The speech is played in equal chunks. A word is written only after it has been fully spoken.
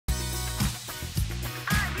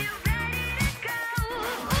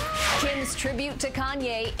latest tribute to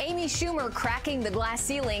Kanye, Amy Schumer cracking the glass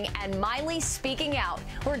ceiling, and Miley speaking out.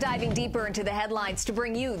 We're diving deeper into the headlines to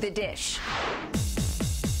bring you the dish.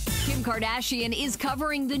 Kim Kardashian is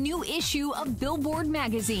covering the new issue of Billboard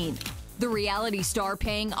magazine. The reality star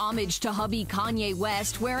paying homage to hubby Kanye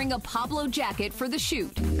West, wearing a Pablo jacket for the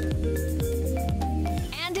shoot.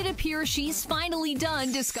 And it appears she's finally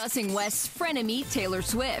done discussing West's frenemy Taylor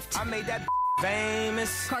Swift. I made that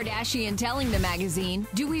famous. Kardashian telling the magazine,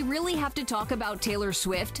 "Do we really have to talk about Taylor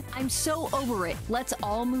Swift? I'm so over it. Let's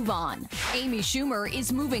all move on." Amy Schumer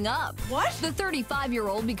is moving up. What? The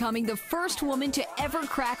 35-year-old becoming the first woman to ever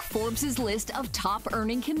crack Forbes' list of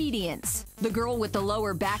top-earning comedians. The girl with the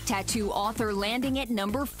lower back tattoo author landing at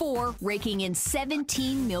number 4, raking in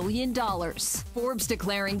 $17 million. Forbes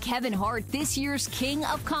declaring Kevin Hart this year's king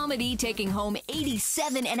of comedy, taking home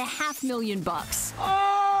 $87.5 million.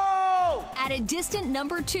 Oh! At a distant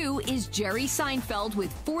number 2 is Jerry Seinfeld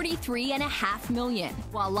with $43.5 million,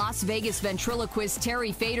 while Las Vegas ventriloquist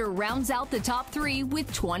Terry Fader rounds out the top 3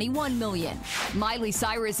 with $21 million. Miley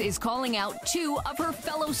Cyrus is calling out 2 of her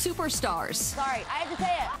fellow superstars. Sorry, I have to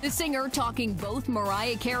say it. The singer talking both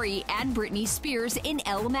Mariah Carey and Britney Spears in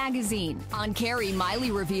Elle magazine. On Carey,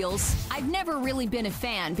 Miley reveals, "I've never really been a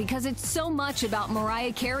fan because it's so much about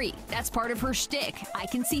Mariah Carey. That's part of her shtick. I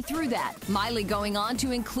can see through that." Miley going on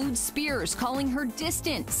to include Spears, calling her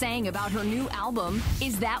distant, saying about her new album,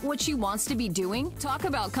 "Is that what she wants to be doing?" Talk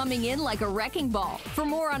about coming in like a wrecking ball. For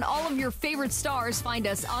more on all of your favorite stars, find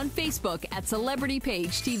us on Facebook at Celebrity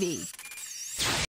Page TV.